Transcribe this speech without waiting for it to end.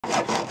Perfect.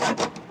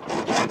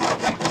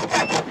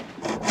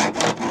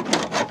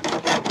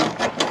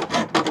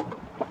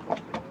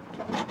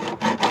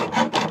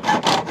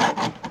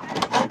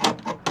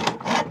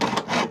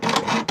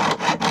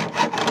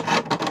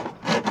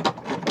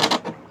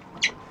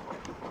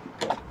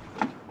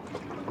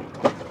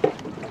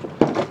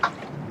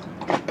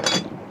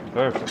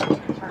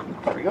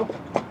 There we go.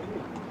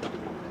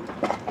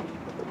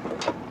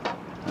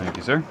 Thank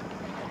you, sir.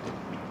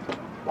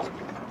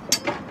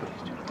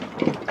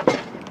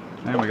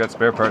 And we got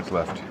spare parts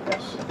left.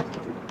 Yes.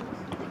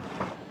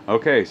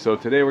 Okay, so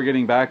today we're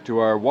getting back to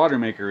our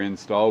Watermaker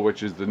install,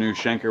 which is the new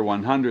Schenker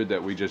 100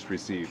 that we just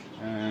received.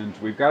 And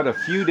we've got a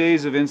few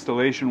days of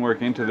installation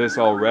work into this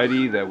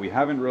already that we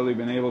haven't really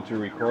been able to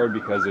record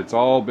because it's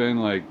all been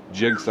like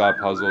jigsaw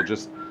puzzle,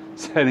 just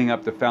setting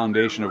up the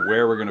foundation of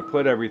where we're going to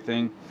put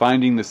everything,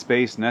 finding the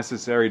space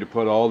necessary to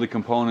put all the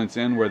components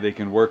in where they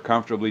can work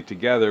comfortably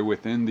together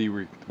within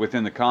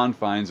the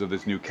confines of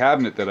this new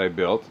cabinet that I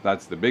built.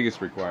 That's the biggest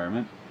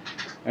requirement.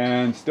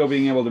 And still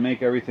being able to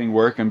make everything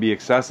work and be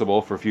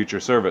accessible for future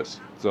service.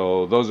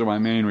 So those are my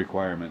main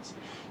requirements.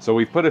 So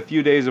we've put a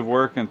few days of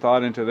work and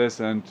thought into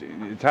this, and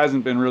it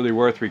hasn't been really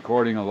worth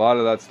recording a lot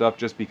of that stuff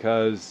just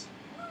because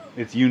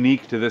it's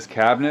unique to this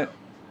cabinet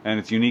and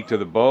it's unique to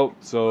the boat.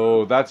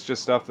 So that's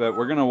just stuff that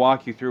we're going to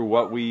walk you through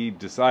what we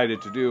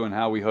decided to do and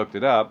how we hooked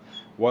it up,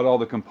 what all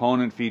the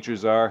component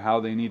features are, how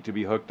they need to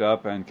be hooked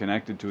up and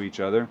connected to each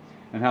other,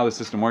 and how the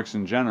system works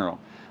in general.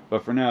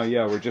 But for now,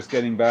 yeah, we're just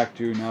getting back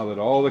to, now that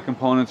all the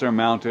components are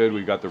mounted,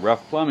 we've got the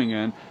rough plumbing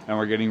in, and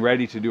we're getting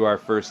ready to do our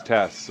first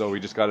test. So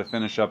we just got to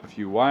finish up a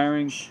few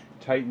wirings,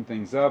 tighten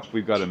things up.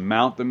 We've got to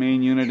mount the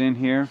main unit in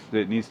here.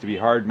 It needs to be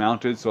hard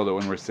mounted so that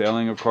when we're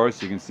sailing, of course,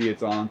 you can see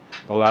it's on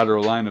the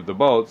lateral line of the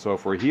boat. So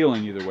if we're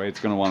heeling either way, it's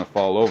going to want to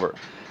fall over.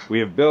 We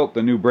have built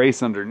the new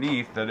brace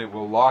underneath that it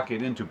will lock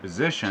it into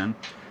position.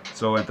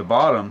 So at the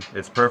bottom,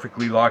 it's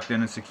perfectly locked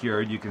in and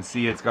secured. You can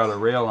see it's got a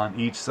rail on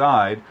each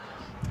side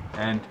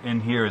and in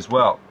here as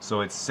well.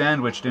 So it's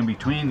sandwiched in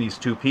between these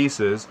two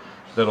pieces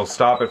that'll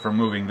stop it from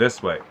moving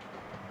this way.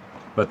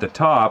 But the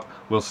top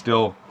will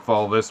still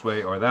fall this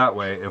way or that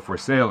way if we're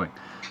sailing.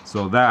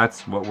 So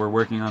that's what we're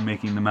working on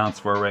making the mounts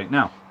for right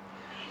now.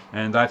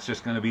 And that's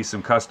just going to be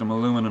some custom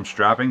aluminum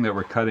strapping that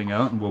we're cutting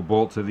out, and we'll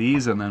bolt to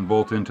these and then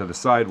bolt into the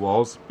side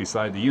walls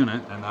beside the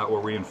unit, and that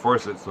will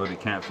reinforce it so that it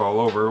can't fall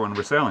over when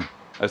we're sailing.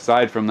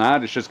 Aside from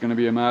that, it's just going to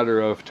be a matter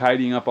of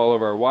tidying up all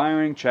of our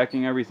wiring,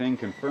 checking everything,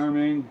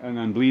 confirming, and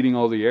then bleeding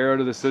all the air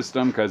out of the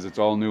system because it's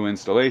all new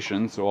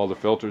installation, so all the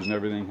filters and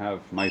everything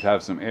might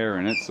have some air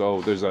in it. So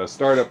there's a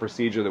startup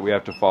procedure that we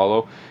have to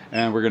follow,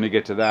 and we're going to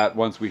get to that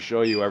once we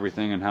show you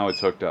everything and how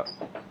it's hooked up.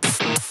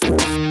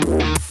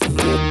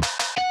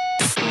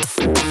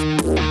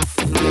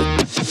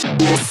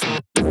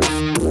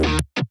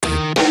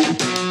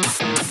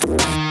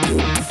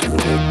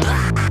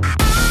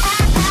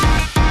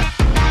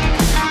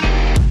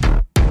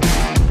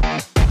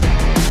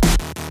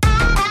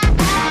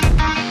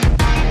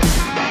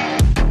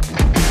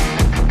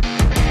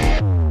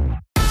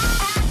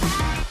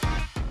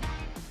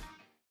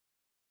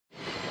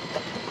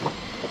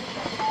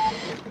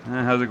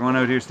 How's it going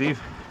out here,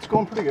 Steve? It's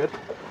going pretty good.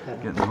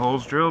 Getting the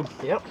holes drilled?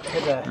 Yep.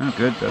 Oh,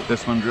 good. Got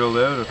this one drilled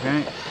out,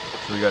 okay.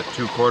 So we got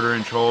 2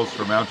 1/4-inch holes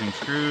for mounting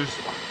screws,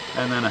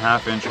 and then a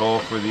 1/2-inch hole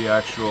for the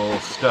actual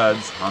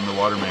studs on the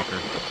Watermaker.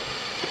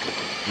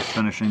 Just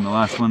finishing the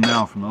last one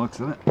now from the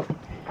looks of it.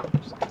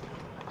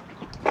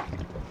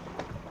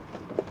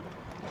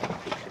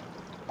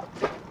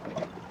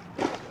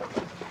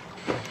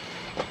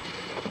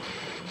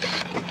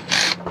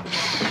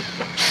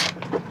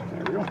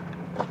 There we go.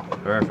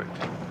 Perfect.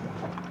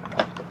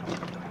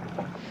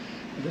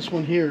 This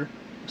one here,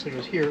 looks like it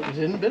was here. It was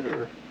in a bit,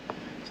 or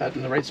is that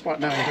in the right spot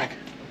now, you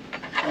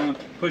think?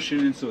 Push it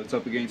in so it's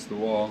up against the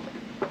wall.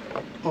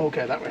 Oh,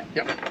 okay, that way.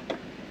 Yep.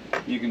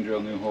 You can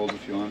drill new holes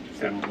if you want, if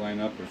they don't line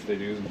up, or if they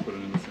do, then put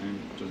it in the same.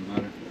 It doesn't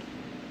matter.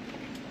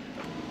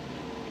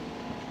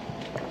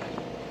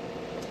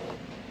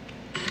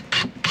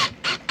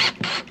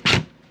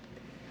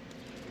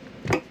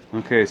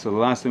 Okay, so the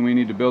last thing we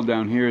need to build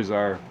down here is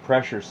our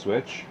pressure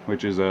switch,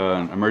 which is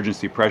an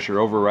emergency pressure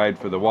override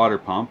for the water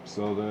pump,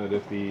 so that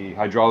if the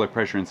hydraulic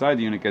pressure inside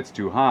the unit gets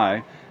too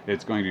high,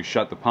 it's going to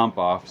shut the pump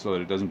off so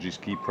that it doesn't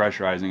just keep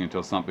pressurizing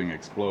until something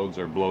explodes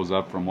or blows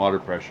up from water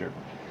pressure.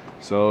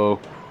 So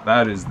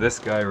that is this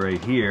guy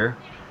right here,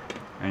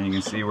 and you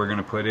can see we're going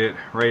to put it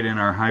right in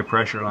our high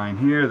pressure line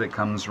here that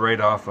comes right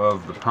off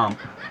of the pump,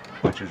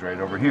 which is right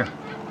over here.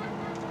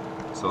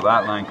 So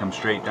that line comes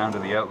straight down to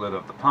the outlet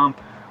of the pump,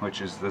 which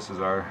is, this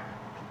is our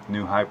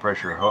new high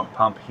pressure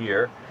pump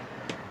here,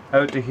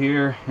 out to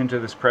here into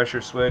this pressure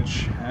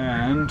switch,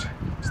 and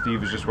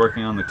Steve is just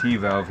working on the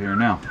T-valve here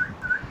now.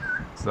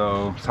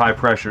 So it's high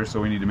pressure, so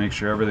we need to make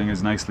sure everything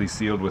is nicely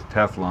sealed with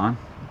Teflon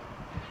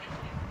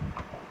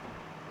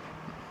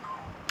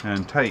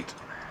and tight.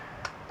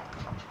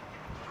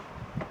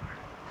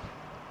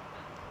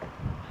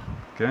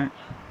 Okay.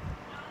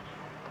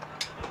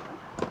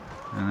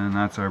 And then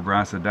that's our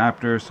brass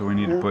adapter, so we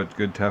need to put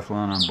good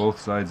Teflon on both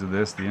sides of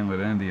this, the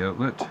inlet and the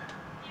outlet.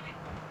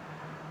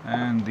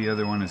 And the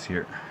other one is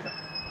here.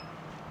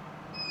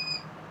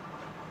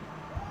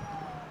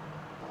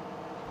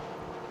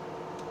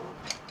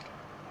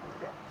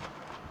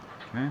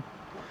 Okay,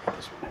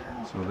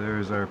 so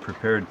there's our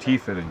prepared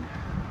T-fitting.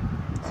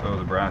 So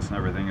the brass and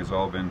everything has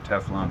all been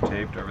Teflon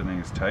taped, everything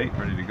is tight,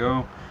 ready to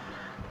go.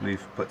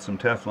 We've put some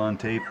Teflon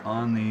tape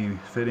on the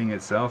fitting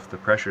itself, the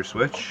pressure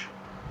switch.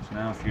 So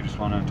now if you just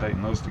want to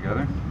tighten those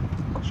together,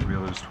 you should be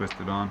able to just twist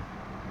it on.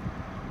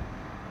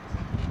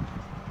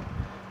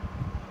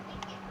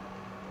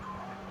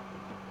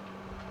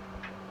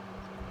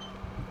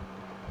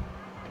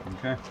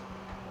 Okay.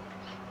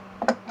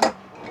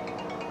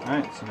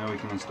 Alright, so now we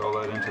can install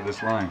that into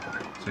this line.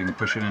 So you can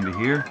push it into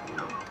here.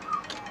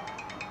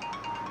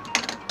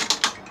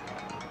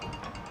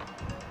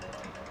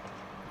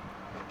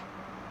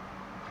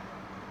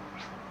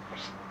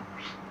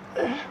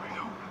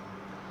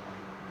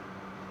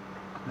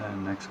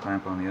 And next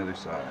clamp on the other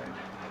side.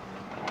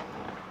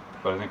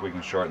 But I think we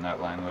can shorten that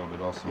line a little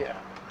bit also. Yeah.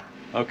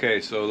 Okay,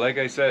 so like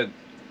I said,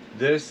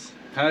 this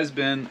has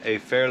been a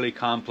fairly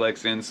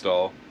complex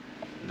install.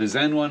 The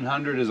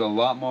Zen100 is a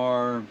lot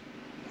more,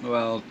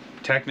 well,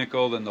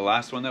 technical than the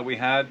last one that we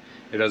had.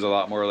 It has a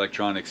lot more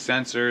electronic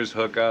sensors,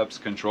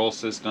 hookups, control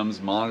systems,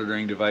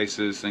 monitoring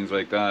devices, things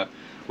like that,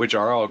 which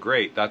are all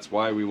great. That's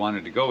why we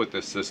wanted to go with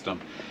this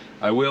system.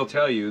 I will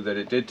tell you that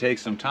it did take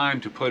some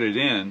time to put it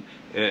in,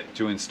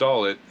 to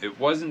install it. It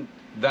wasn't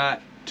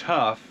that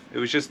tough, it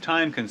was just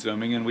time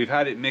consuming, and we've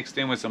had it mixed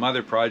in with some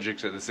other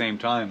projects at the same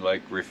time,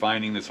 like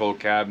refining this whole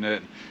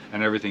cabinet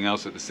and everything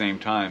else at the same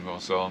time.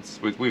 So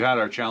we've had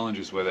our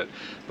challenges with it.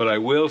 But I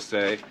will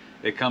say,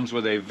 it comes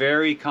with a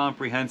very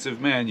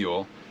comprehensive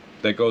manual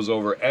that goes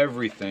over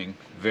everything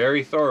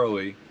very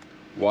thoroughly,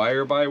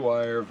 wire by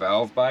wire,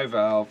 valve by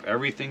valve,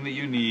 everything that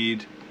you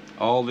need,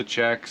 all the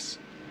checks,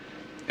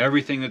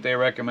 everything that they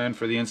recommend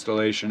for the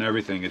installation,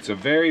 everything. It's a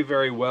very,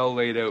 very well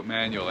laid out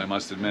manual, I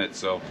must admit.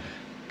 So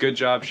good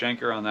job,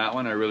 Schenker, on that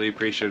one. I really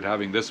appreciated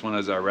having this one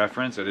as our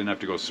reference. I didn't have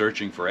to go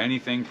searching for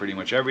anything. Pretty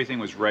much everything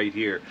was right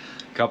here.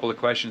 A couple of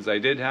questions I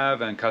did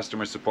have, and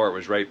customer support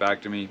was right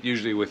back to me,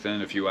 usually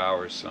within a few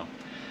hours. So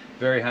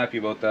very happy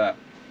about that.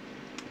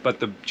 But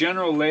the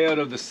general layout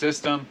of the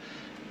system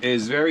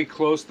is very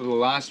close to the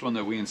last one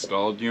that we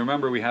installed. You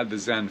remember we had the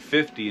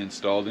Zen50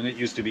 installed, and it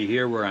used to be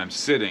here where I'm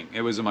sitting.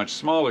 It was a much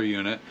smaller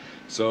unit,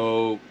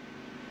 so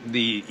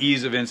the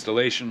ease of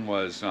installation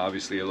was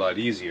obviously a lot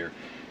easier.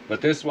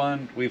 But this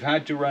one, we've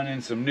had to run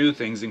in some new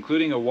things,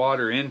 including a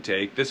water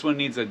intake. This one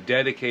needs a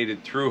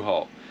dedicated through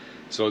hull.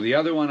 So the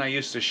other one, I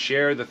used to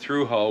share the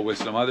through hull with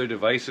some other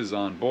devices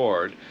on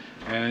board,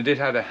 and it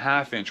had a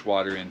 1/2-inch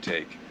water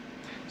intake.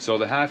 So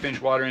the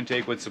 1/2-inch water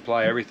intake would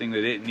supply everything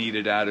that it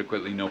needed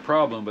adequately, no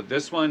problem. But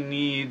this one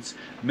needs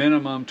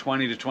minimum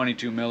 20 to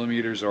 22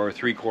 millimeters, or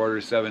 3/4,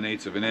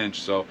 7/8 of an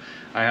inch. So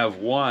I have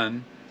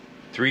one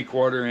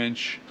 3/4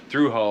 inch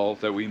through hull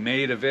that we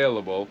made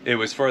available. It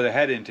was for the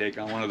head intake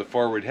on one of the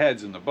forward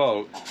heads in the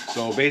boat.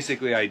 So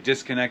basically I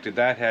disconnected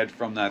that head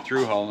from that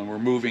through hull, and we're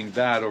moving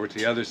that over to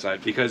the other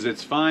side, because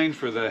it's fine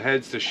for the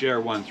heads to share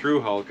one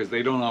through hull because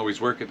they don't always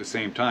work at the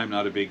same time,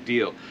 not a big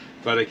deal.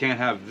 But I can't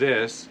have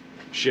this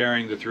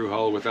sharing the through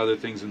hull with other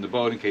things in the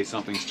boat in case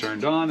something's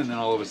turned on and then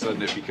all of a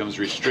sudden it becomes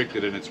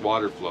restricted in its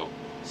water flow.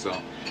 So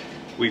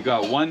we've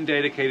got one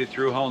dedicated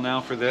through hull now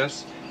for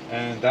this,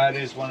 and that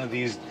is one of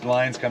these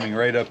lines coming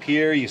right up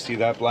here. You see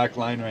that black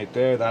line right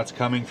there? That's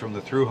coming from the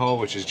through hull,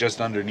 which is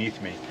just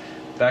underneath me.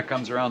 That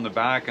comes around the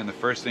back, and the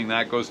first thing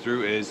that goes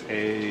through is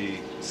a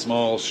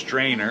small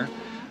strainer,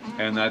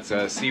 and that's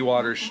a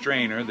seawater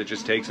strainer that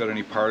just takes out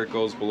any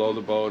particles below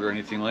the boat or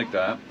anything like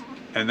that.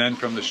 And then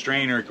from the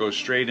strainer it goes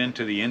straight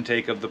into the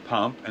intake of the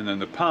pump, and then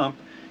the pump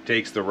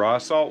takes the raw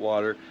salt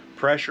water,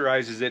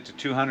 pressurizes it to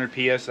 200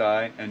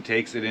 psi, and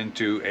takes it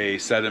into a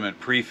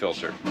sediment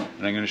pre-filter.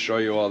 And I'm going to show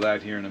you all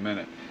that here in a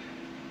minute.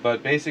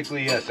 But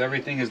basically, yes,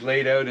 everything is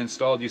laid out,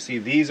 installed. You see,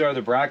 these are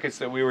the brackets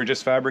that we were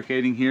just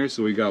fabricating here.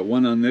 So we got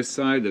one on this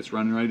side that's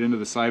running right into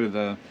the side of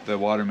the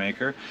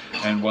Watermaker,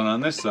 and one on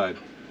this side.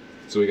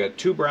 So we got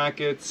two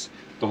brackets.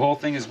 The whole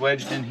thing is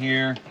wedged in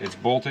here. It's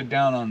bolted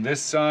down on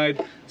this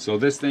side. So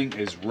this thing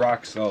is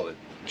rock solid.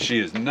 She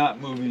is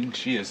not moving.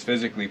 She is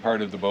physically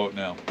part of the boat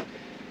now.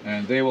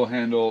 And they will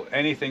handle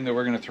anything that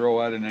we're going to throw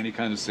out in any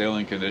kind of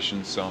sailing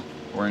conditions. So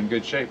we're in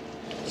good shape.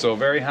 So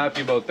very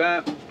happy about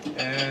that.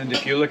 And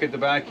if you look at the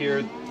back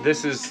here,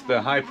 this is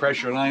the high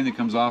pressure line that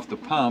comes off the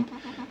pump.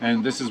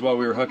 And this is what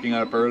we were hooking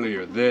up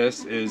earlier.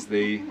 This is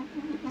the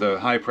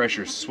high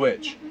pressure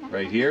switch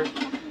right here.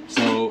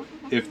 So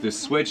if the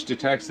switch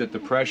detects that the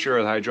pressure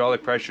or the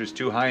hydraulic pressure is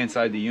too high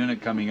inside the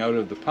unit coming out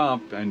of the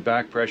pump and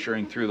back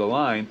pressuring through the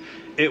line,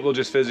 it will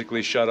just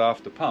physically shut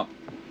off the pump.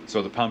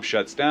 So the pump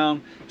shuts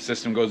down,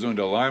 system goes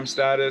into alarm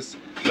status,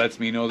 lets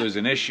me know there's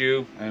an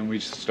issue, and we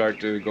start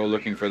to go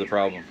looking for the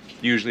problem.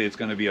 Usually it's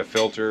going to be a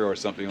filter or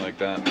something like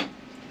that,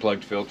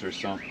 plugged filter,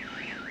 so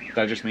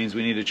that just means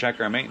we need to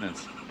check our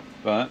maintenance.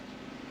 But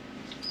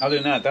Other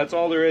than that, that's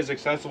all there is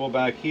accessible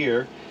back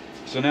here.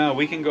 So now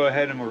we can go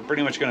ahead and we're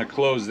pretty much going to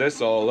close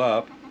this all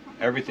up.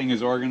 Everything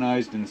is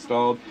organized,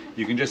 installed.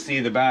 You can just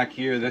see the back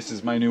here. This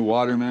is my new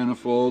water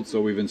manifold.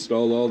 So we've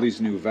installed all these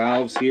new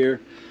valves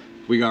here.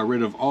 We got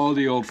rid of all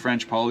the old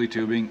French poly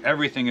tubing.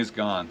 Everything is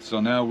gone. So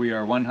now we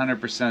are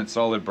 100%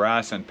 solid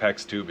brass and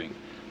PEX tubing.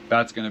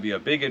 That's going to be a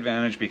big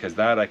advantage because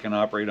that I can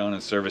operate on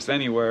and service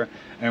anywhere.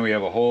 And we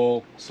have a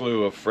whole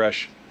slew of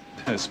fresh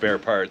spare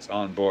parts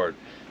on board.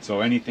 So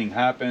anything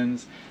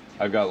happens,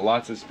 I've got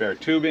lots of spare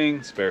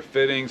tubing, spare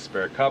fittings,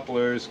 spare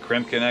couplers,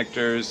 crimp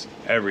connectors,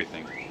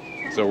 everything.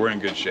 So we're in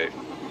good shape.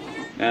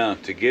 Now,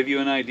 to give you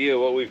an idea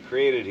of what we've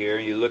created here,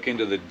 you look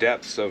into the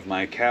depths of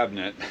my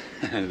cabinet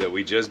that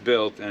we just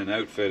built and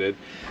outfitted.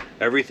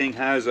 Everything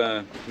has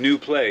a new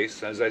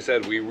place. As I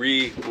said, we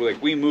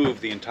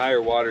moved the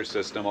entire water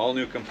system, all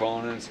new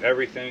components,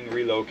 everything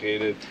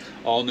relocated,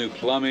 all new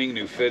plumbing,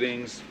 new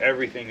fittings,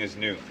 everything is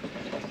new.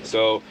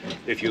 So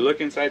if you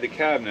look inside the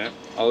cabinet,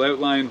 I'll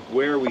outline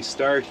where we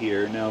start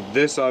here. Now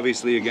this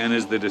obviously again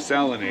is the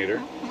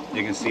desalinator.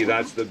 You can see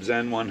that's the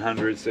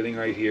Zen100 sitting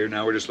right here.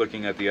 Now we're just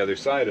looking at the other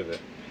side of it.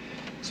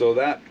 So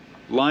that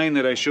line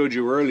that I showed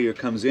you earlier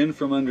comes in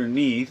from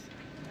underneath,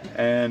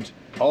 and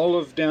all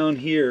of down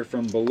here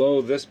from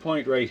below this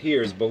point right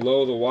here is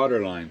below the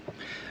water line.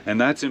 And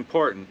that's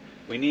important.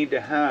 We need to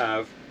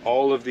have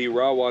all of the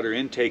raw water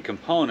intake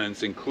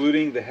components,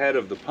 including the head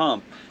of the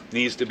pump,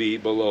 needs to be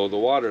below the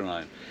water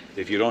line.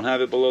 If you don't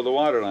have it below the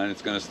water line,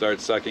 it's going to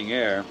start sucking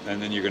air,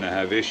 and then you're going to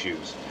have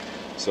issues.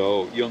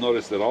 So you'll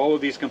notice that all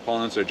of these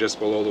components are just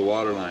below the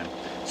water line.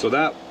 So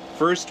that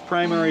first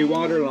primary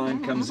water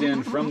line comes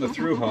in from the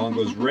through hull and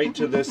goes right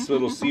to this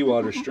little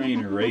seawater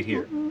strainer right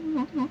here.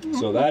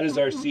 So that is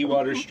our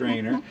seawater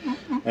strainer,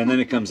 and then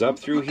it comes up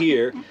through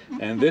here,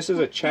 and this is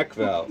a check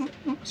valve.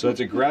 So it's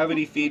a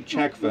gravity feed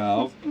check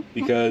valve,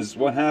 because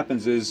what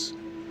happens is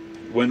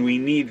when we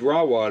need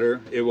raw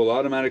water, it will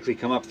automatically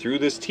come up through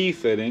this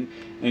T-fitting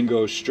and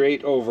go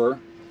straight over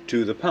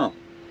to the pump.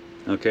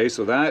 Okay,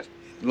 so that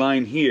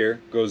line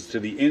here goes to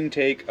the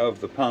intake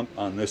of the pump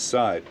on this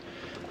side.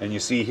 And you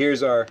see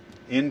here's our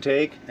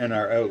intake and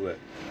our outlet.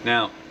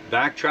 Now,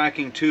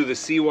 backtracking to the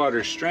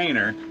seawater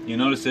strainer, you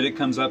notice that it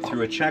comes up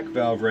through a check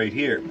valve right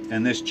here.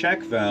 And this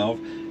check valve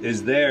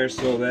is there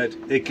so that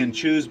it can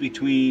choose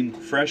between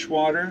fresh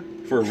water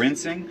for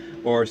rinsing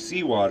or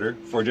seawater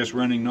for just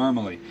running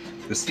normally.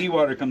 The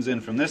seawater comes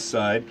in from this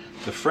side,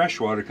 the fresh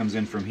water comes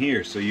in from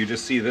here. So you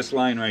just see this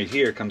line right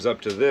here comes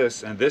up to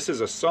this, and this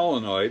is a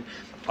solenoid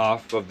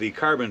off of the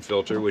carbon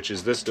filter, which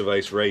is this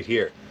device right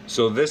here.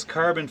 So this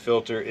carbon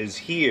filter is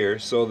here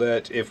so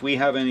that if we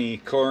have any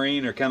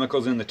chlorine or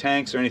chemicals in the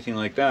tanks or anything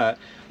like that,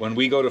 when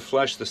we go to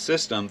flush the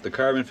system, the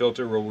carbon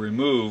filter will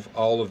remove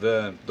all of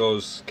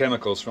those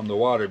chemicals from the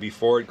water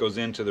before it goes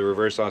into the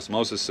reverse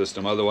osmosis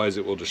system. Otherwise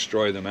it will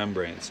destroy the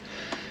membranes.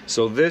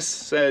 So this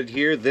said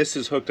here, this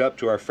is hooked up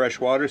to our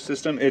freshwater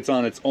system. It's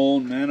on its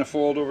own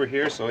manifold over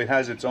here, so it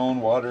has its own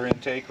water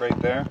intake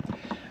right there.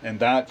 And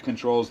that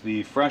controls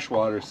the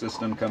freshwater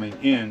system coming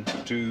in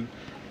to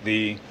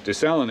the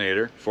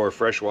desalinator for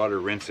freshwater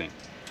rinsing.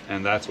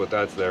 And that's what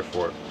that's there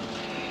for.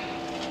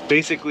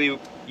 Basically,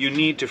 you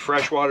need to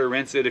freshwater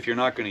rinse it if you're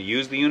not going to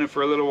use the unit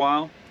for a little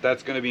while.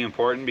 That's going to be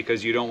important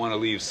because you don't want to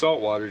leave salt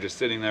water just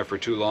sitting there for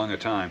too long a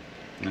time,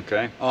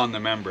 okay, on the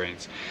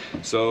membranes.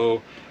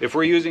 So if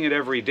we're using it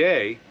every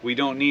day, we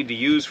don't need to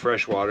use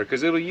fresh water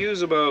because it'll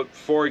use about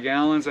 4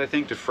 gallons, I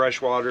think, to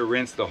freshwater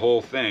rinse the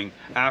whole thing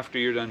after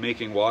you're done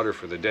making water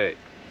for the day.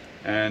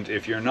 And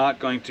if you're not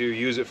going to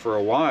use it for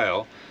a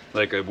while,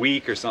 like a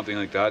week or something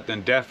like that,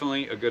 then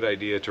definitely a good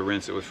idea to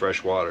rinse it with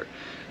fresh water.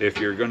 If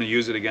you're going to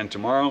use it again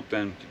tomorrow,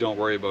 then don't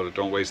worry about it.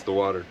 Don't waste the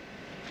water.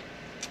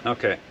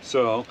 Okay,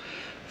 so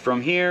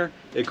from here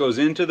it goes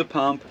into the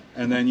pump,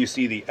 and then you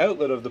see the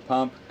outlet of the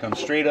pump comes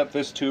straight up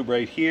this tube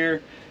right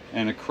here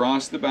and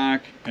across the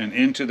back and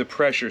into the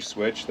pressure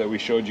switch that we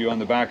showed you on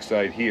the back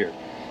side here.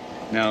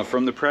 Now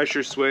from the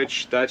pressure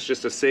switch, that's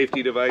just a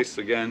safety device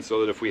again,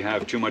 so that if we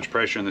have too much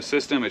pressure in the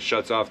system, it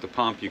shuts off the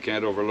pump. You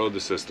can't overload the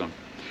system.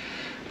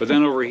 But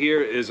then over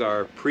here is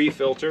our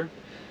pre-filter.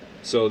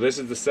 So this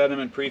is the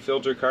sediment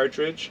pre-filter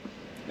cartridge,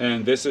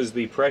 and this is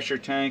the pressure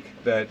tank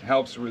that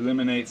helps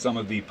eliminate some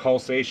of the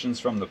pulsations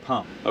from the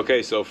pump.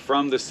 Okay, so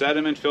from the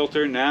sediment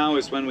filter, now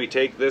is when we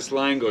take this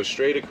line, goes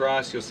straight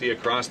across, you'll see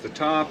across the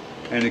top,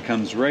 and it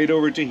comes right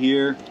over to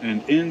here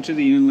and into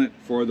the inlet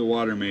for the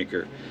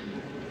Watermaker.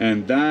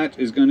 And that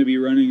is going to be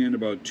running at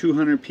about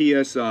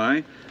 200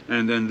 psi,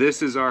 and then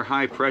this is our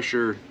high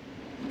pressure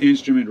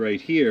instrument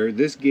right here.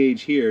 This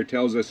gauge here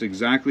tells us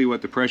exactly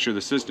what the pressure of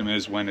the system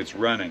is when it's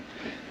running,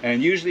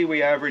 and usually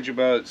we average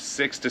about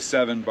 6 to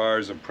 7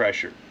 bars of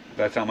pressure.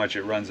 That's how much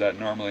it runs at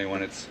normally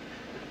when it's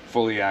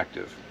fully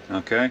active.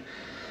 Okay,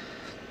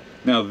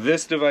 now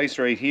this device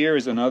right here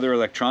is another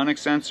electronic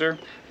sensor.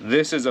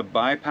 This is a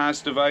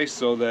bypass device,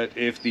 so that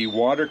if the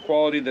water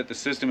quality that the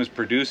system is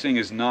producing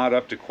is not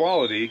up to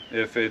quality,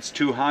 if it's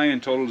too high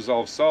in total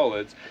dissolved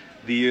solids,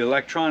 the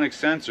electronic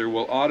sensor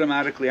will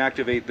automatically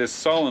activate this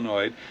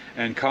solenoid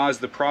and cause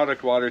the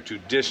product water to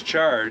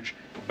discharge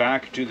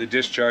back to the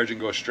discharge and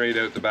go straight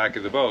out the back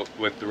of the boat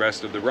with the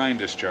rest of the brine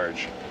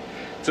discharge.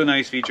 It's a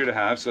nice feature to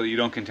have so that you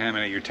don't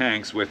contaminate your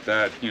tanks with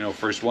that, you know,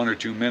 first 1 or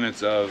 2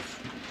 minutes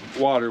of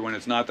water when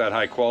it's not that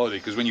high quality,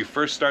 because when you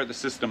first start the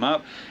system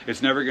up,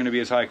 it's never going to be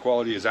as high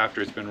quality as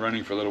after it's been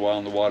running for a little while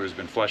and the water's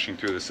been flushing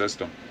through the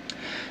system.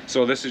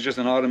 So this is just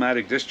an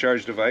automatic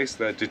discharge device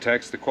that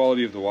detects the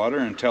quality of the water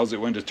and tells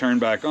it when to turn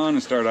back on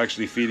and start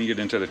actually feeding it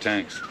into the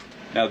tanks.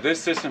 Now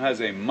this system has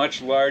a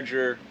much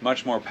larger,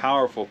 much more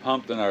powerful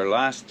pump than our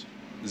last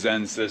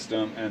Zen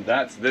system, and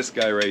that's this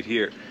guy right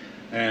here.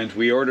 And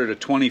we ordered a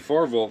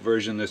 24 volt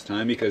version this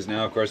time because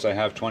now of course I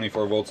have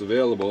 24 volts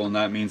available, and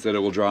that means that it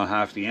will draw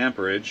half the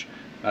amperage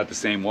at the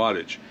same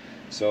wattage.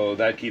 So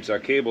that keeps our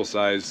cable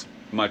size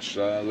much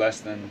less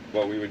than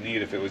what we would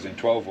need if it was in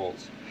 12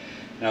 volts.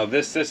 Now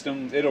this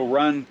system, it'll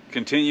run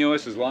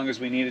continuous as long as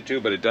we need it to,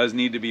 but it does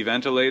need to be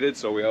ventilated,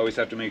 so we always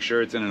have to make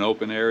sure it's in an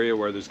open area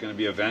where there's going to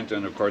be a vent,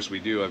 and of course we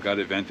do. I've got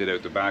it vented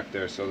out the back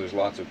there, so there's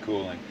lots of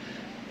cooling.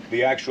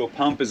 The actual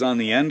pump is on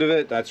the end of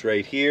it. That's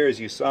right here, as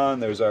you saw,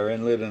 and there's our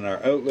inlet and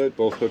our outlet,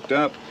 both hooked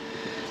up.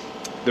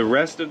 The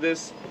rest of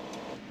this,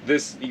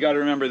 you got to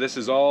remember, this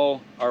is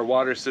all our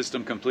water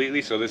system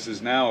completely, so this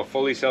is now a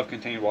fully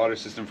self-contained water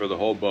system for the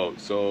whole boat.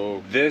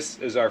 So this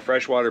is our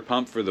freshwater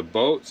pump for the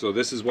boat, so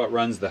this is what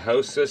runs the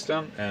house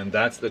system, and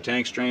that's the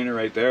tank strainer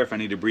right there. If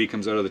any debris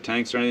comes out of the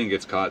tanks or anything, it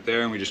gets caught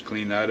there, and we just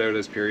clean that out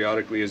as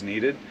periodically as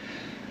needed.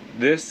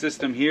 This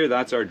system here,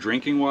 that's our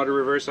drinking water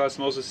reverse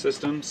osmosis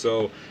system.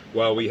 So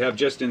while we have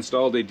just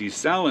installed a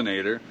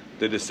desalinator,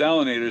 the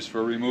desalinator is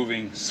for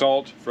removing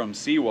salt from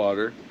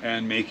seawater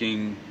and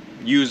making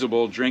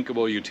usable,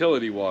 drinkable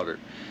utility water.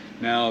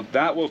 Now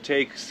that will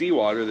take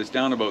seawater that's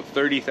down about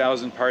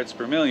 30,000 parts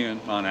per million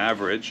on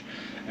average,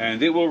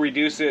 and it will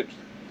reduce it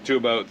to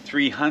about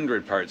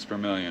 300 parts per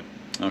million.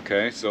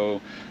 Okay,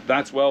 so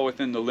that's well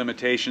within the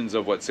limitations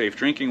of what safe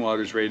drinking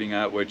water is rating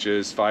at, which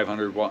is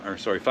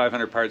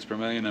 500 parts per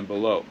million and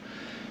below.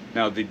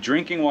 Now the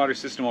drinking water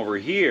system over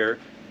here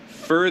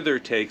further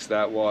takes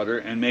that water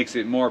and makes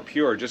it more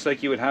pure, just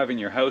like you would have in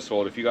your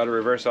household. If you got a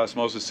reverse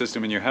osmosis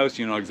system in your house,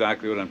 you know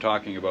exactly what I'm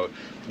talking about.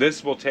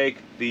 This will take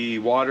the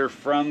water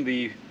from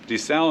the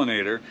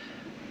desalinator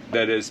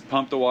that is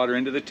pump the water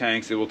into the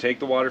tanks. It will take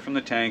the water from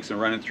the tanks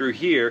and run it through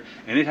here,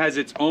 and it has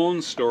its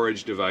own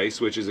storage device,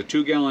 which is a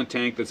 2-gallon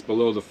tank that's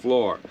below the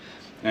floor.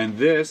 And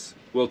this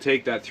will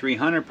take that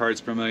 300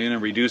 parts per million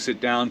and reduce it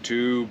down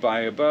to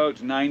by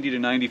about 90 to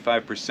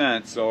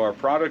 95%. So our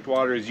product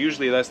water is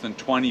usually less than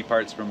 20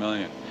 parts per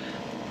million.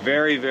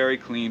 Very, very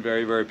clean,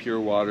 very, very pure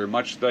water,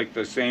 much like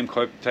the same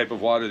type of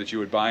water that you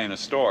would buy in a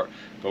store.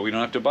 But we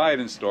don't have to buy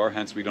it in store,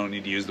 hence we don't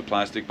need to use the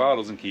plastic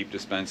bottles and keep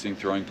dispensing,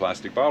 throwing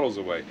plastic bottles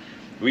away.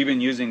 We've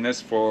been using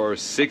this for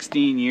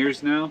 16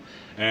 years now,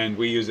 and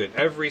we use it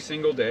every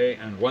single day,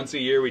 and once a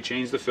year we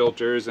change the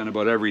filters, and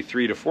about every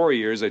 3 to 4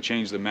 years I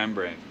change the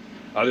membrane.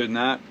 Other than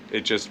that,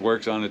 it just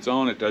works on its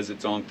own. It does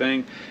its own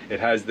thing. It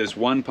has this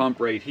one pump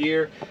right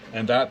here,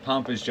 and that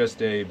pump is just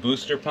a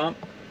booster pump.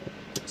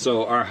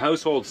 So our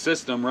household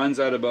system runs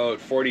at about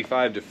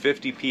 45 to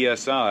 50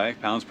 psi,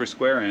 pounds per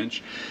square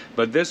inch,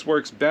 but this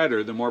works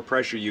better the more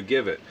pressure you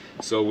give it.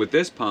 So with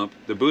this pump,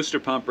 the booster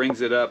pump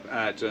brings it up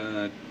at,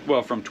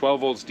 well, from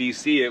 12 volts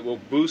DC, it will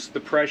boost the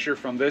pressure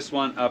from this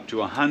one up to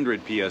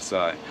 100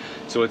 psi.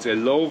 So it's a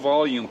low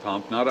volume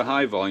pump, not a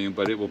high volume,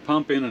 but it will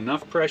pump in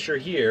enough pressure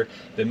here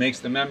that makes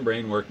the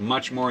membrane work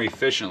much more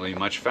efficiently,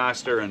 much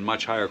faster, and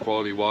much higher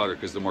quality water,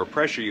 because the more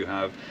pressure you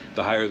have,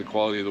 the higher the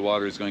quality of the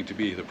water is going to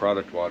be, the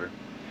product water.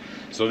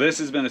 So this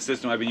has been a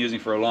system I've been using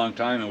for a long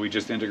time, and we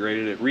just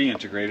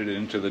reintegrated it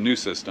into the new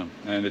system,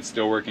 and it's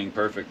still working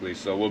perfectly.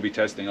 So we'll be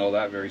testing all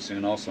that very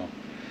soon also.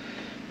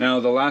 Now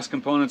the last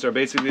components are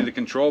basically the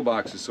control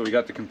boxes. So we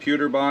got the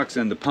computer box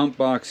and the pump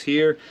box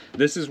here.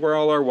 This is where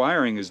all our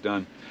wiring is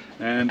done.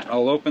 And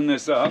I'll open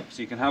this up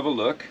so you can have a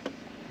look.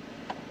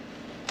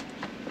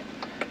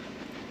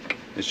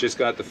 It's just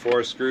got the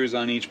 4 screws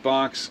on each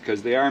box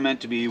because they are meant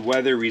to be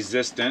weather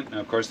resistant. Now,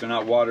 of course, they're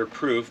not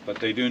waterproof, but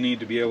they do need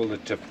to be able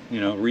to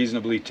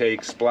reasonably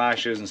take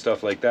splashes and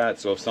stuff like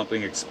that. So if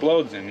something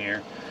explodes in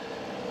here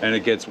and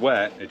it gets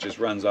wet, it just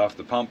runs off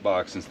the pump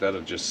box instead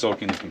of just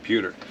soaking the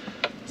computer.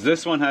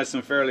 This one has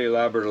some fairly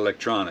elaborate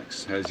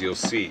electronics, as you'll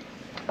see.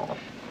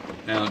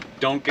 Now,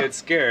 don't get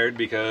scared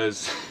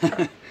because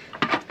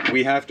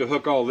we have to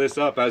hook all this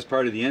up as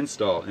part of the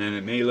install, and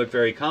it may look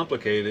very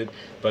complicated,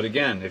 but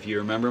again, if you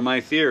remember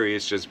my theory,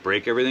 it's just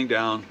break everything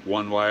down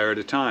one wire at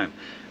a time.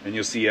 And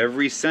you'll see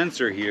every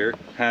sensor here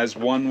has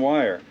one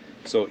wire.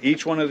 So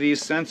each one of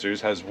these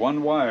sensors has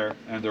one wire,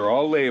 and they're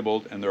all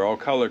labeled and they're all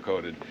color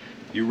coded.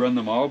 You run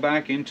them all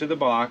back into the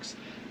box.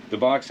 The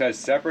box has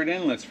separate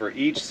inlets for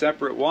each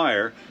separate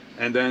wire,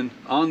 and then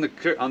on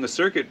the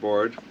circuit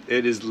board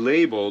it is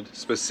labeled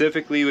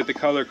specifically with the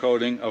color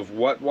coding of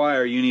what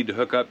wire you need to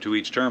hook up to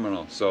each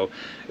terminal. So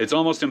it's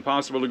almost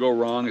impossible to go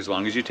wrong as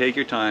long as you take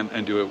your time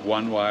and do it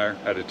one wire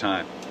at a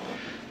time.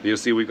 You'll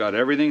see we've got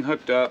everything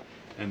hooked up,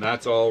 and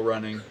that's all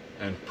running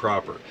and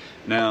proper.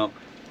 Now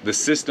The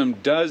system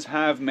does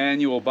have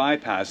manual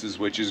bypasses,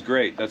 which is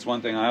great. That's one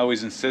thing I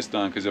always insist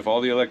on, because if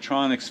all the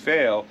electronics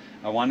fail,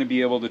 I want to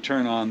be able to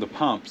turn on the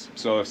pumps.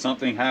 So if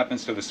something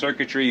happens to the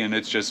circuitry and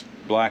it's just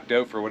blacked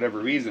out for whatever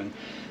reason,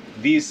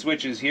 these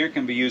switches here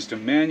can be used to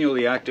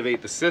manually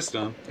activate the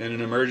system in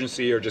an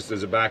emergency or just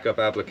as a backup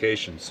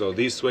application. So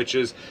these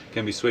switches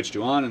can be switched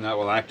to on, and that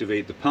will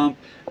activate the pump,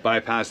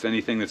 bypass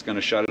anything that's going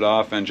to shut it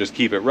off, and just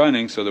keep it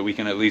running so that we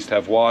can at least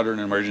have water in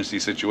an emergency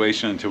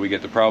situation until we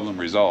get the problem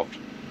resolved.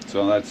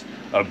 So that's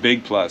a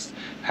big plus.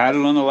 Had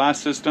it on the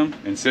last system,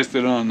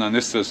 insisted on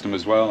this system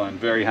as well. I'm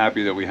very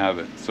happy that we have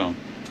it. So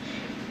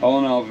all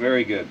in all,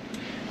 very good.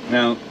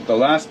 Now the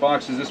last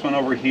box is this one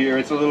over here.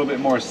 It's a little bit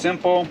more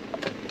simple,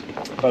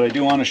 but I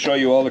do want to show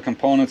you all the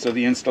components of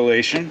the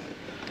installation.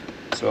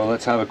 So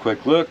let's have a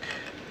quick look.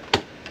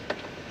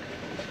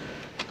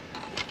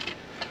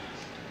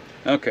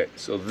 Okay,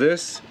 so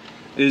this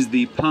is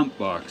the pump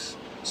box.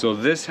 So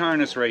this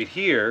harness right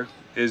here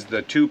is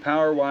the 2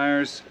 power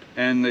wires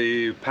and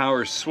the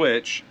power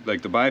switch,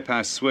 like the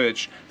bypass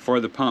switch for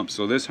the pump.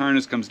 So this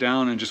harness comes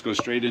down and just goes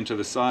straight into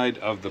the side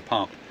of the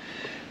pump.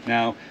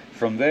 Now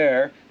from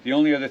there, the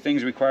only other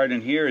things required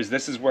in here is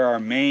this is where our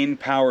main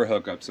power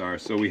hookups are.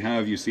 So we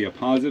have, you see, a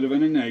positive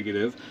and a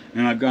negative,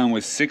 and I've gone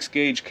with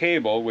 6-gauge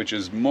cable, which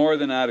is more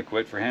than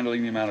adequate for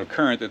handling the amount of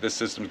current that this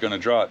system is going to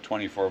draw at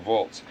 24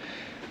 volts.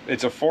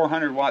 It's a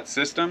 400-watt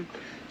system,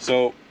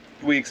 so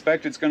we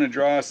expect it's going to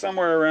draw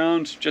somewhere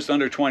around just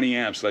under 20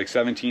 amps, like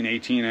 17,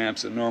 18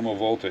 amps at normal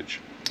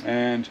voltage.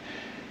 And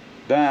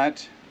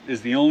that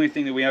is the only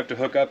thing that we have to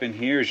hook up in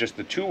here, is just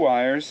the 2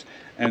 wires,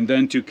 and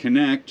then to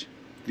connect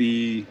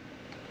the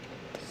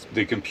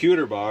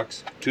computer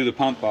box to the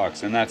pump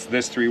box, and that's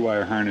this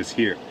 3-wire harness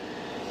here.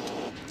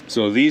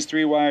 So these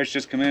 3 wires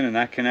just come in, and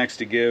that connects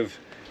to give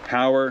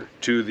power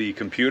to the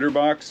computer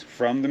box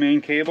from the main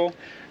cable,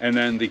 and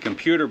then the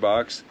computer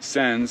box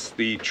sends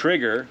the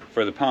trigger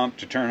for the pump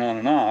to turn on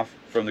and off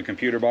from the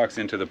computer box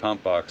into the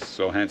pump box.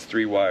 So hence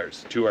 3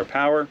 wires. 2 are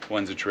power,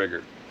 1's a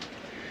trigger.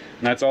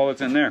 And that's all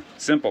that's in there.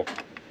 Simple.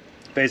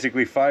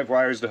 Basically 5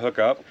 wires to hook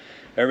up.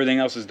 Everything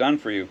else is done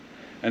for you.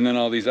 And then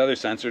all these other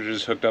sensors are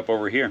just hooked up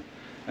over here.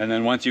 And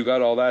then once you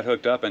got all that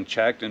hooked up and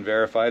checked and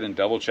verified and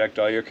double checked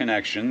all your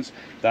connections,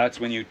 that's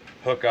when you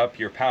hook up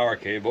your power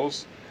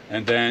cables,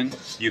 and then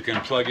you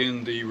can plug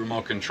in the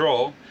remote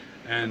control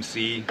and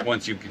see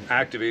once you've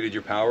activated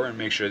your power and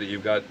make sure that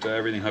you've got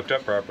everything hooked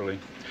up properly.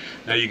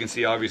 Now you can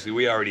see obviously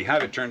we already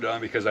have it turned on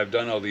because I've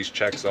done all these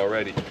checks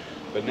already.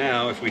 But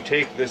now if we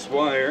take this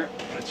wire,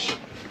 which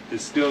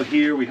is still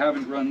here, we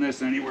haven't run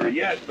this anywhere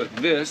yet, but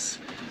this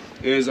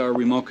is our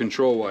remote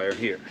control wire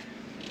here.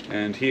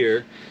 And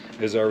here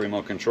is our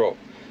remote control.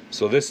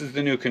 So this is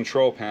the new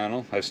control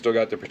panel. I've still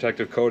got the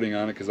protective coating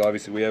on it because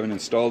obviously we haven't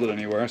installed it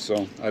anywhere,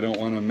 so I don't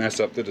want to mess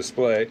up the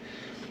display.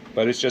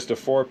 But it's just a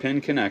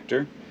 4-pin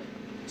connector.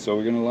 So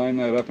we're going to line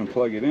that up and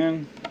plug it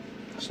in,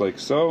 just like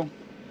so.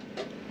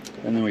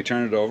 And then we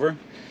turn it over,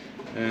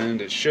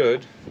 and it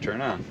should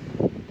turn on.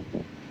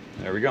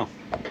 There we go.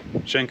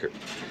 Schenker.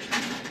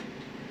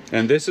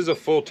 And this is a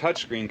full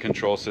touchscreen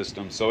control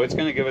system, so it's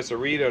going to give us a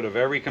readout of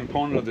every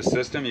component of the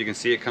system. You can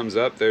see it comes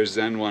up. There's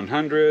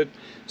Zen100.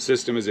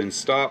 System is in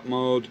stop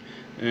mode,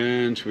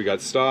 and we got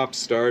stop,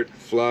 start,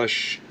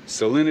 flush,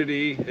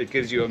 salinity. It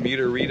gives you a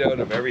meter readout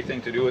of everything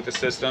to do with the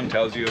system.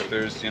 Tells you if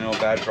there's,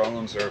 bad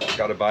problems or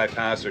got a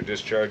bypass or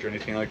discharge or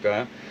anything like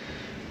that.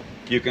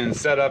 You can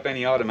set up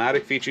any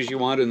automatic features you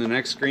want in the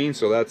next screen,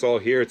 so that's all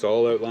here. It's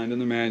all outlined in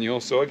the manual.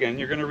 So again,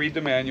 you're going to read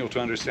the manual to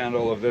understand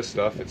all of this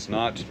stuff. It's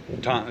not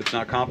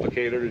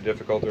complicated or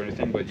difficult or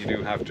anything, but you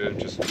do have to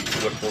just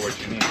look for what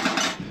you need.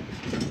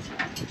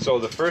 So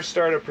the first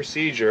startup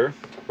procedure,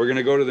 we're going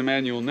to go to the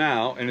manual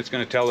now, and it's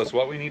going to tell us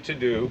what we need to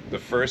do the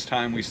first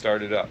time we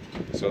start it up.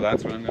 So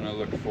that's what I'm going to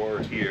look for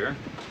here.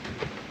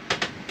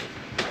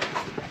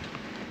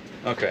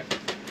 Okay,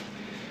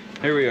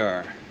 here we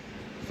are.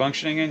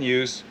 Functioning and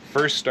use.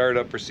 First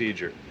startup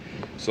procedure.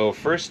 So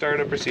first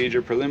startup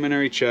procedure,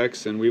 preliminary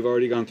checks, and we've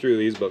already gone through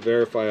these, but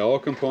verify all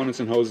components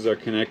and hoses are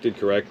connected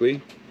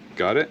correctly.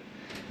 Got it.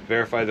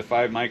 Verify the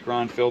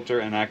 5-micron filter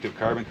and active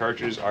carbon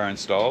cartridges are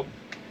installed.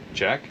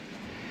 Check.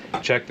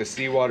 Check the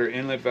seawater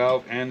inlet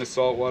valve and the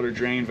saltwater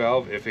drain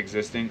valve, if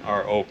existing,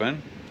 are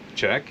open.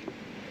 Check.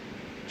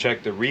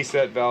 Check the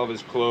reset valve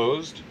is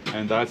closed,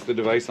 and that's the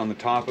device on the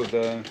top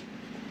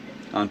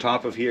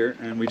of here,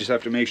 and we just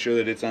have to make sure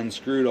that it's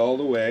unscrewed all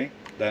the way.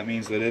 That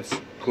means that it's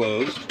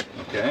closed.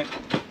 Okay.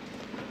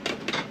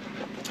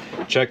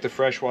 Check the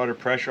freshwater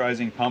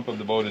pressurizing pump of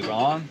the boat is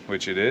on,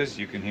 which it is.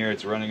 You can hear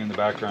it's running in the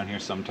background here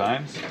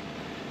sometimes.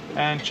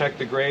 And check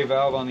the gray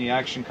valve on the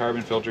action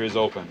carbon filter is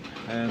open,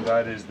 and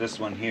that is this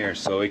one here,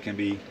 so it can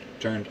be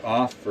turned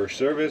off for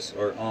service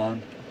or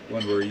on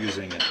when we're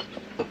using it.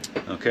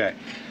 Okay,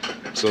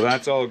 so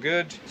that's all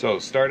good. So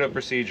startup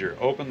procedure: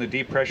 open the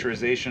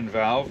depressurization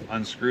valve,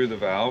 unscrew the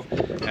valve,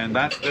 and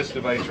that's this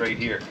device right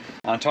here.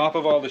 On top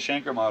of all the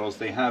Schenker models,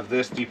 they have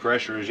this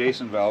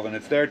depressurization valve, and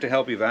it's there to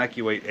help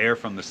evacuate air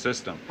from the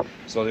system.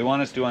 So they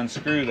want us to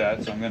unscrew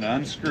that, so I'm going to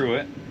unscrew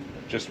it.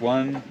 Just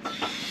one,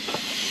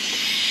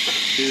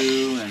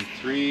 2, and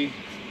 3.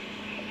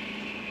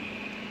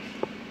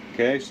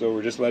 Okay, so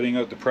we're just letting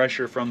out the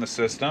pressure from the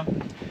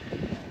system.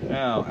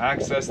 Now,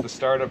 access the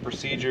startup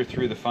procedure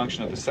through the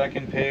function of the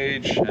second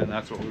page, and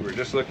that's what we were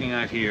just looking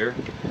at here.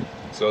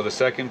 So the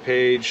second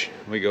page,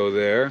 we go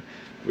there,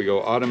 we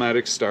go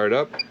automatic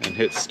startup and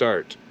hit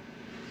start.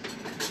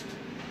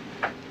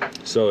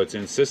 So it's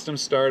in system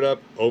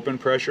startup, open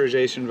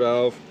pressurization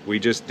valve. We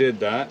just did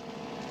that.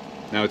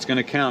 Now it's going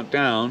to count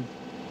down.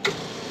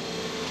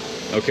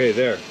 Okay,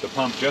 there, the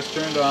pump just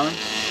turned on.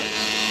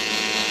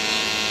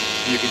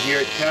 You can hear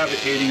it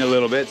cavitating a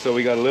little bit, so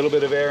we got a little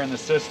bit of air in the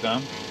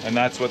system, and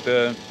that's what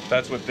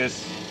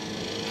this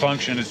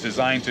function is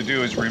designed to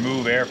do, is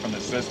remove air from the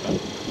system.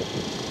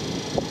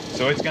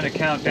 So it's going to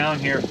count down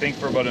here, think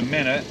for about a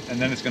minute, and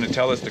then it's going to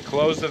tell us to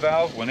close the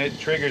valve. When it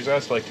triggers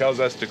us, like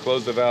tells us to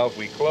close the valve,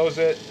 we close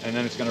it, and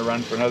then it's going to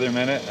run for another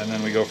minute, and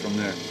then we go from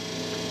there.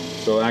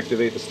 So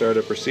activate the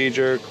startup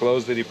procedure,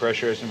 close the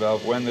depressurization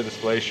valve when the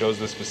display shows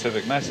the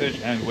specific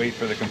message, and wait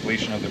for the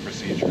completion of the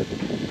procedure.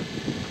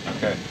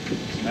 Okay,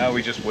 so now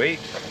we just wait.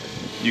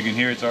 You can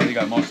hear it's already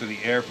got most of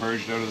the air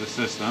purged out of the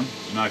system.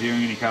 I'm not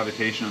hearing any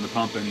cavitation on the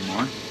pump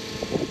anymore.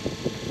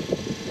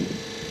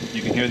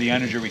 You can hear the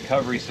energy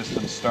recovery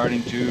system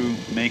starting to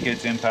make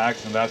its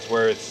impacts, and that's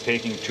where it's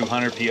taking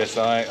 200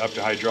 psi up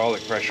to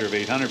hydraulic pressure of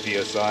 800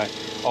 psi,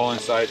 all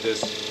inside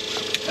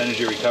this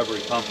energy recovery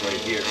pump right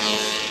here.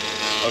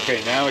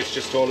 Okay, now it's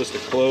just told us to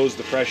close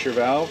the pressure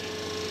valve.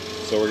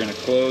 So we're going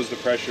to close the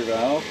pressure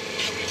valve.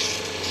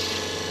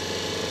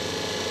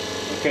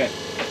 Okay,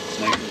 it's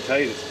nice and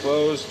tight, it's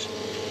closed.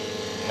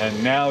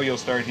 And now you'll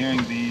start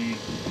hearing the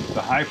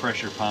high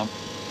pressure pump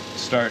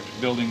start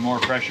building more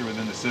pressure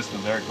within the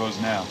system. There it goes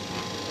now.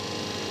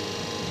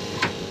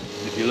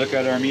 If you look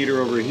at our meter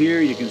over here,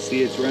 you can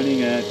see it's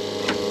running at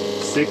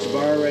 6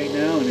 bar right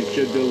now, and it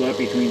should build up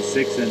between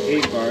 6 and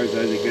 8 bars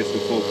as it gets to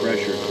full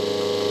pressure.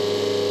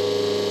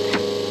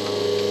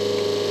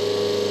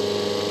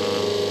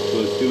 So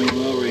it's doing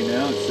well right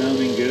now, it's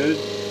sounding good.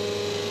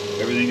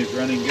 Everything is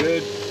running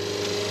good.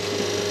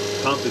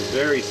 Pump is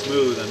very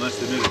smooth. I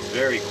must admit it's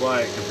very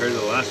quiet compared to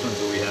the last ones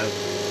that we had.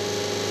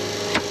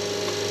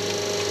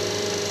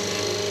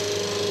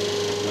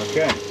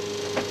 Okay,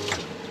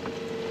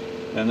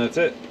 and that's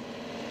it.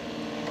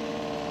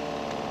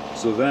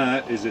 So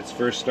that is its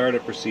first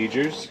startup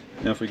procedures.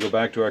 Now if we go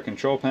back to our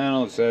control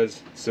panel, it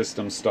says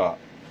system stop.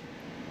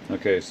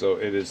 Okay, so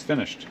it is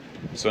finished.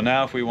 So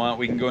now if we want,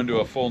 we can go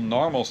into a full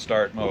normal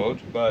start mode,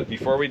 but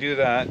before we do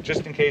that,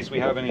 just in case we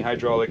have any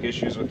hydraulic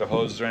issues with the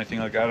hoses or anything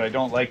like that, I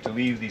don't like to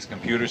leave these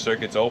computer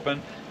circuits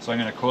open, so I'm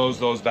going to close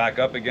those back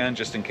up again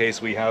just in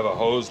case we have a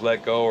hose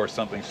let go or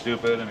something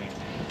stupid. I mean,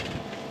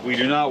 we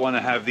do not want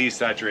to have these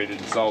saturated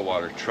in salt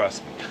water,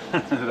 trust me.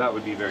 That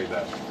would be very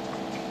bad.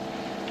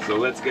 So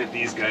let's get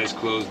these guys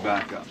closed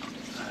back up.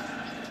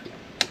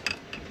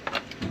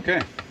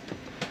 Okay.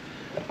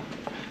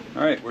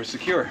 Alright, we're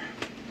secure.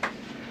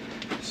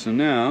 So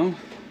now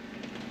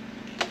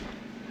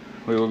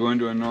we will go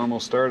into a normal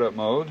startup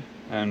mode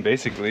and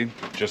basically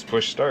just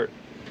push start.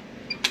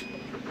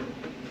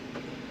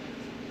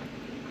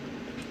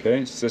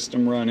 Okay,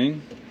 system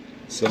running.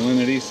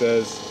 Salinity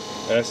says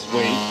S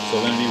wait,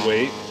 salinity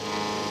wait.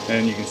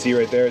 And you can see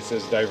right there it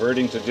says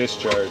diverting to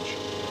discharge.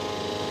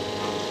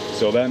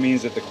 So that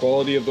means that the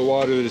quality of the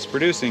water that it's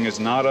producing is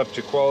not up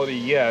to quality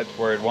yet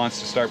where it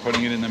wants to start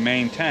putting it in the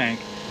main tank.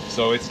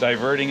 So it's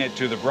diverting it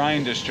to the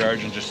brine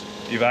discharge and just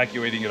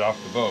evacuating it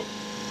off the boat.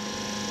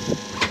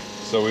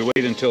 So we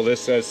wait until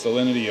this says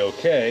salinity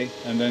okay,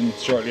 and then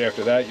shortly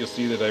after that you'll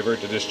see the divert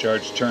to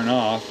discharge turn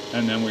off,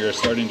 and then we are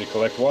starting to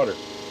collect water.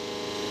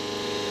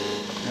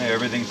 Okay,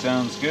 everything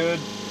sounds good.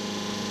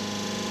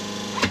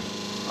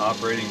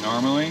 Operating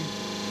normally.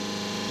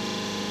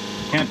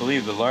 Can't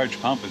believe the large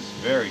pump is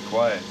very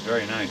quiet, it's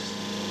very nice.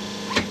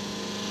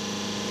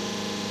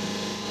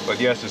 But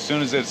yes, as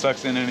soon as it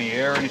sucks in any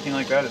air or anything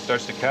like that, it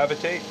starts to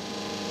cavitate.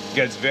 It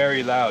gets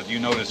very loud, you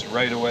notice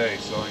right away,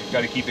 so you've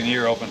got to keep an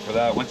ear open for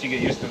that. Once you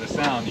get used to the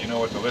sound, you know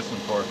what to listen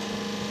for.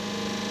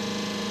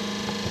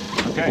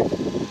 Okay,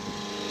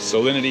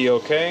 salinity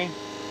okay,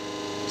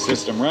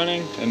 system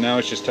running, and now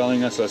it's just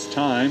telling us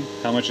time,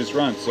 how much it's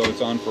run. So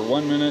it's on for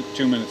 1 minute,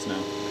 2 minutes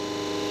now.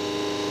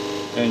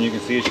 And you can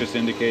see it's just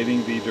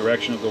indicating the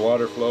direction of the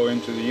water flow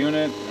into the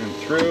unit and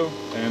through,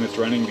 and it's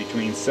running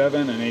between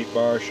 7 and 8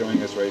 bars,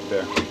 showing us right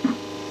there.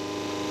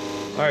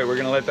 Alright, we're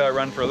going to let that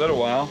run for a little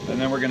while, and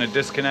then we're going to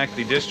disconnect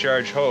the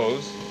discharge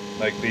hose,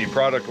 like the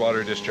product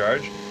water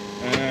discharge,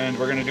 and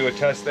we're going to do a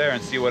test there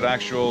and see what the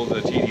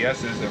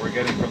TDS is that we're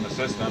getting from the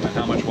system and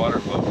how much water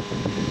flow.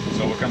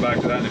 So we'll come back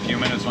to that in a few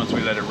minutes once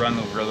we let it run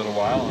for a little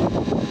while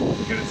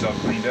and get itself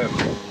cleaned up.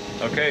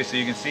 Okay, so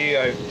you can see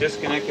I've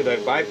disconnected, I've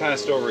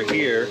bypassed over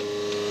here.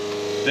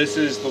 This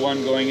is the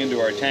one going into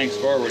our tanks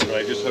forward, but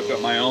I just hooked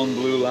up my own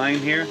blue line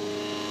here.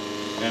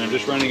 And I'm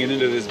just running it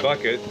into this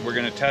bucket. We're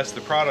going to test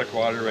the product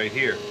water right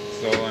here.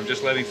 So I'm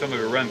just letting some of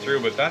it run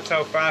through, but that's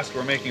how fast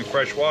we're making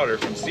fresh water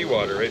from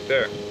seawater right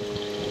there.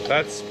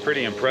 That's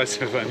pretty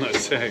impressive, I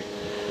must say.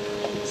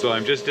 So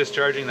I'm just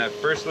discharging that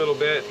first little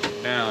bit.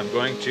 Now I'm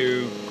going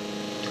to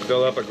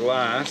fill up a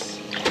glass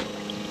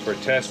for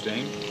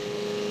testing.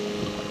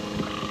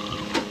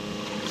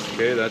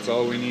 Okay, that's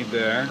all we need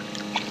there.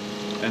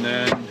 And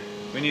then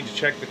we need to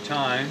check the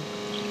time.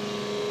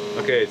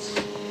 Okay, it's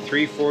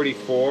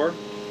 3:44.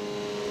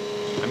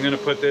 I'm going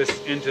to put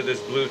this into this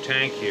blue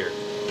tank here.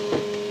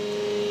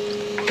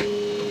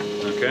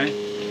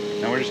 Okay,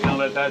 now we're just going to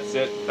let that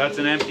sit. That's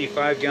an empty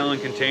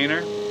 5-gallon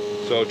container,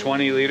 so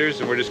 20 liters,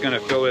 and we're just going to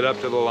fill it up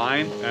to the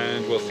line,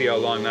 and we'll see how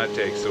long that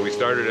takes. So we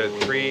started at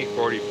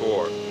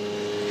 3:44.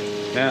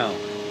 Now,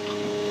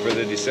 for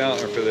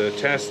the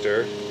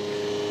tester,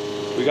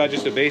 we got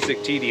just a basic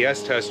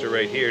TDS tester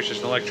right here. It's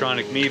just an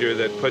electronic meter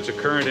that puts a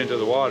current into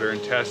the water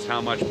and tests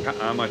how much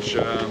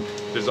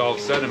dissolved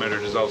sediment or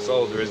dissolved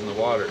solid there is in the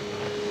water.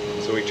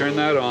 So we turn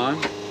that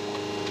on.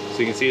 So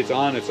you can see it's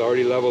on. It's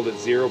already leveled at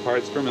 0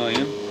 parts per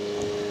million.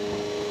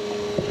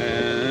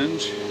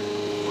 And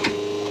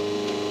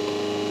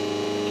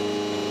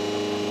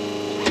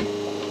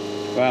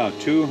wow,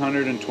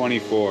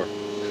 224.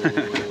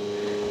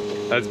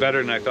 That's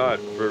better than I thought.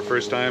 For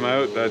first time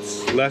out,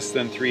 that's less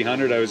than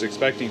 300. I was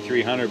expecting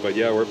 300, but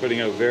yeah, we're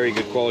putting out very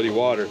good quality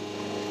water.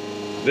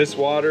 This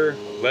water,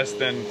 less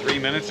than 3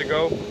 minutes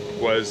ago,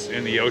 was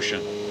in the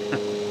ocean.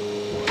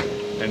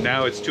 And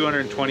now it's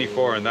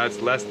 224, and that's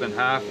less than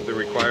half the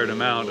required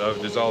amount of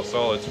dissolved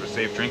solids for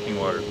safe drinking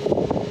water.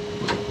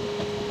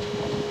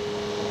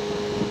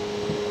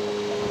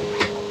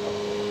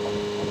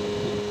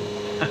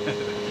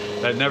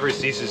 That never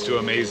ceases to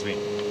amaze me.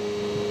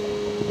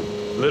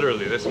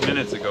 Literally, this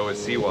minutes ago is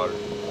seawater.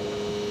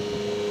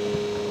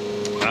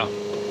 Wow.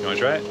 You want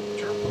to try it?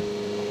 Sure.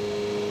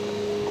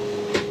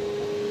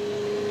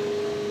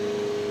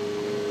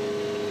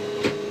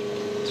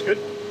 It's good.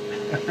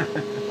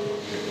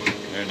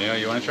 There, Neil,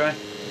 you want to try?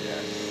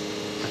 Yes.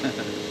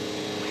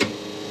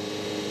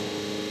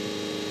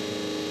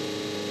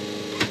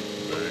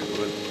 Very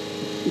good.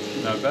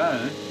 Not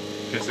bad, eh?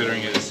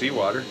 Considering it is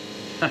seawater.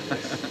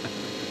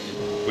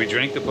 We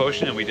drank the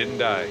potion and we didn't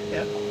die.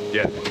 Yeah.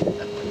 Yeah.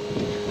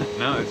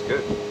 No, it's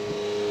good.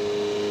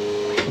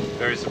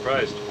 Very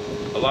surprised.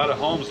 A lot of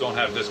homes don't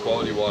have this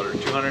quality water.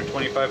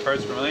 225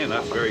 parts per million,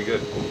 that's very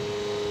good.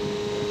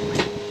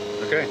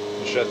 Okay,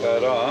 we'll shut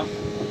that off.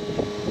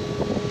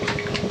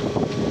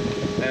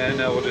 And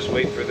now we'll just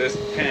wait for this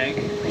tank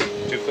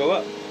to fill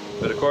up.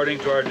 But according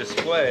to our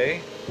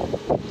display,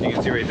 you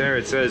can see right there,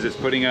 it says it's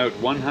putting out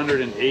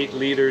 108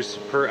 liters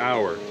per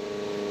hour.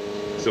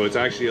 So it's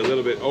actually a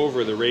little bit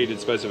over the rated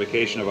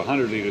specification of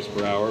 100 liters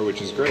per hour,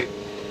 which is great.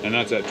 And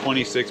that's at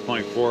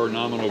 26.4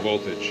 nominal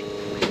voltage.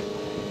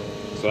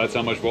 So that's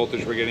how much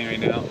voltage we're getting right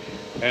now.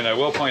 And I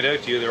will point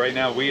out to you that right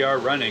now we are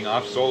running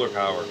off solar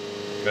power.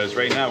 Because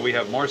right now we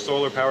have more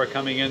solar power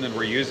coming in than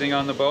we're using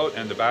on the boat,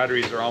 and the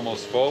batteries are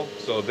almost full.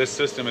 So this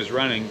system is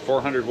running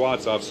 400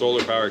 watts off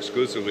solar power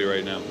exclusively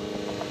right now.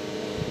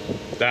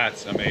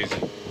 That's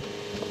amazing.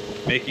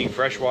 Making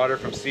fresh water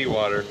from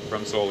seawater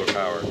from solar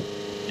power.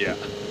 Yeah.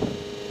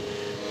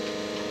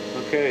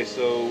 Okay,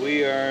 so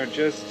we are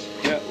just,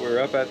 yeah, we're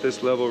up at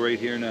this level right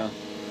here now.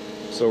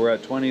 So we're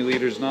at 20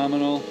 liters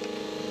nominal.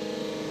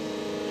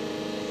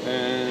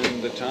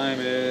 And the time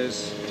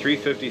is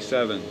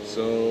 3:57,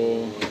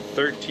 so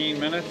 13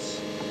 minutes.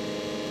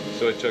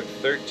 So it took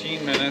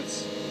 13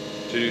 minutes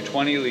to do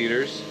 20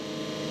 liters.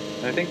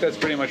 And I think that's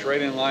pretty much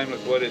right in line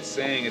with what it's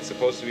saying it's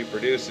supposed to be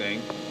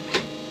producing.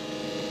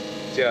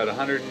 So yeah, at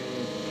 100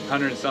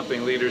 and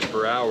something liters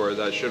per hour,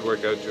 that should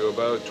work out to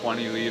about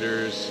 20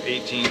 liters,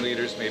 18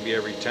 liters, maybe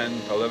every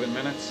 10, 11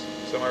 minutes,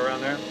 somewhere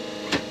around there.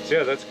 So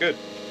yeah, that's good.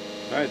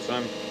 All right, so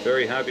I'm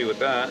very happy with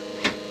that.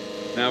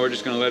 Now we're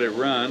just going to let it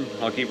run.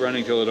 I'll keep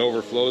running till it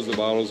overflows the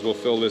bottles. We'll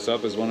fill this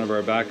up as one of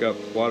our backup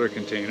water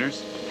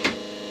containers.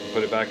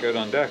 Put it back out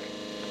on deck.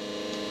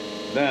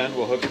 Then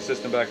we'll hook the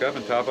system back up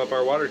and top up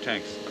our water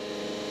tanks.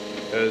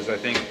 Because I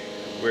think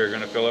we're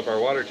going to fill up our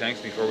water tanks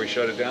before we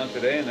shut it down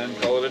today and then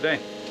call it a day.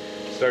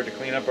 Start to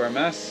clean up our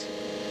mess.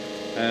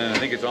 And I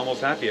think it's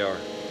almost happy hour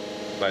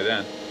by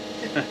then.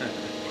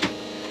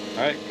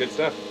 Alright, good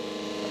stuff.